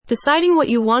Deciding what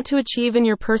you want to achieve in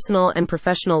your personal and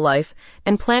professional life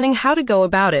and planning how to go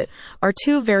about it are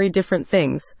two very different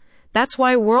things. That's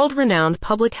why world-renowned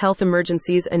public health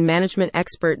emergencies and management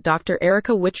expert Dr.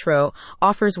 Erica Whitrow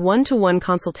offers one-to-one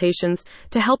consultations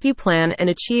to help you plan and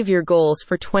achieve your goals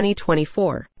for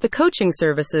 2024. The coaching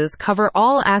services cover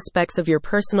all aspects of your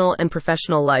personal and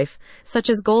professional life, such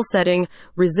as goal setting,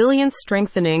 resilience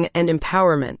strengthening, and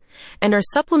empowerment, and are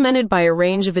supplemented by a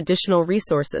range of additional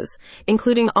resources,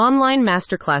 including online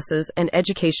masterclasses and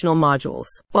educational modules.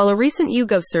 While a recent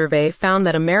YouGov survey found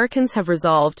that Americans have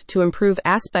resolved to improve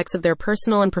aspects of their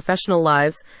personal and professional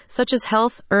lives, such as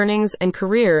health, earnings, and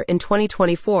career in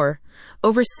 2024,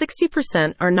 over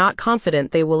 60% are not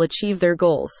confident they will achieve their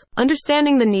goals.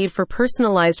 Understanding the need for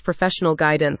personalized professional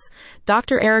guidance,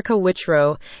 Dr. Erica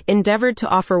Whitrow endeavored to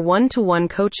offer one-to-one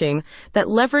coaching that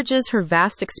leverages her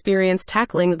vast experience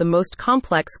tackling the most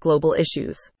complex global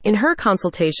issues. In her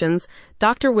consultations,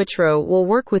 Dr. Whitrow will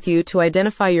work with you to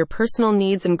identify your personal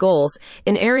needs and goals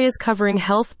in areas covering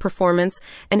health, performance,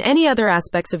 and any other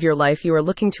aspects of your life you are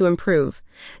looking to improve.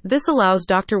 This allows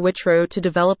Dr. Whitrow to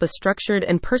develop a structured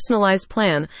and personalized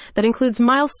plan that includes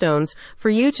milestones for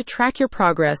you to track your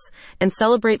progress and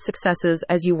celebrate successes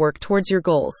as you work towards your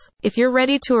goals. If you're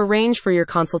ready to arrange for your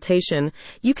consultation,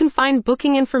 you can find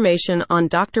booking information on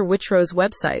Dr. Whitrow's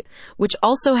website, which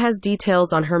also has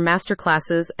details on her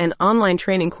masterclasses and online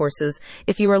training courses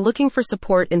if you are looking for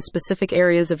support in specific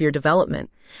areas of your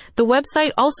development. The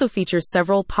website also features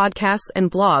several podcasts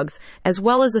and blogs, as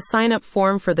well as a sign-up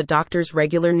form for the doctor's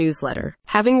regular newsletter.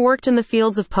 Having worked in the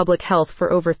fields of public health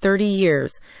for over 30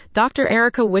 years, Dr.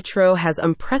 Erica Whitrow has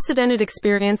unprecedented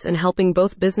experience in helping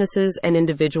both businesses and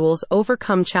individuals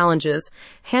overcome challenges,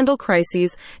 handle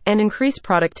crises, and increase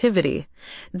productivity.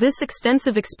 This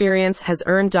extensive experience has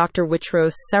earned Dr.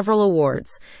 Whitrow several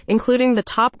awards, including the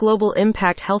Top Global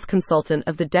Impact Health Consultant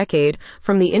of the Decade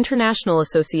from the International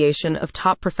Association of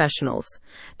Top Professionals.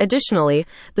 Additionally,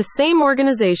 the same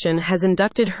organization has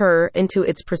inducted her into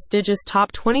its prestigious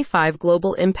Top 25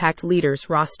 Global Impact Leaders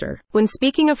roster. When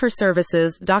speaking of her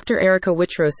services, Dr. Erica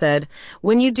Whitrow said,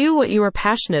 "When you do what you are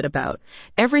passionate about,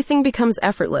 everything becomes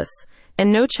effortless.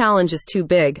 And no challenge is too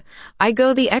big. I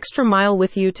go the extra mile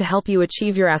with you to help you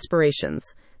achieve your aspirations.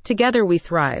 Together we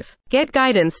thrive." Get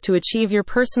guidance to achieve your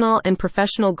personal and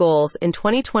professional goals in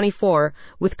 2024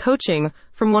 with coaching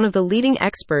from one of the leading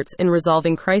experts in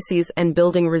resolving crises and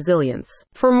building resilience.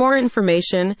 For more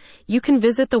information, you can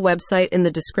visit the website in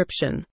the description.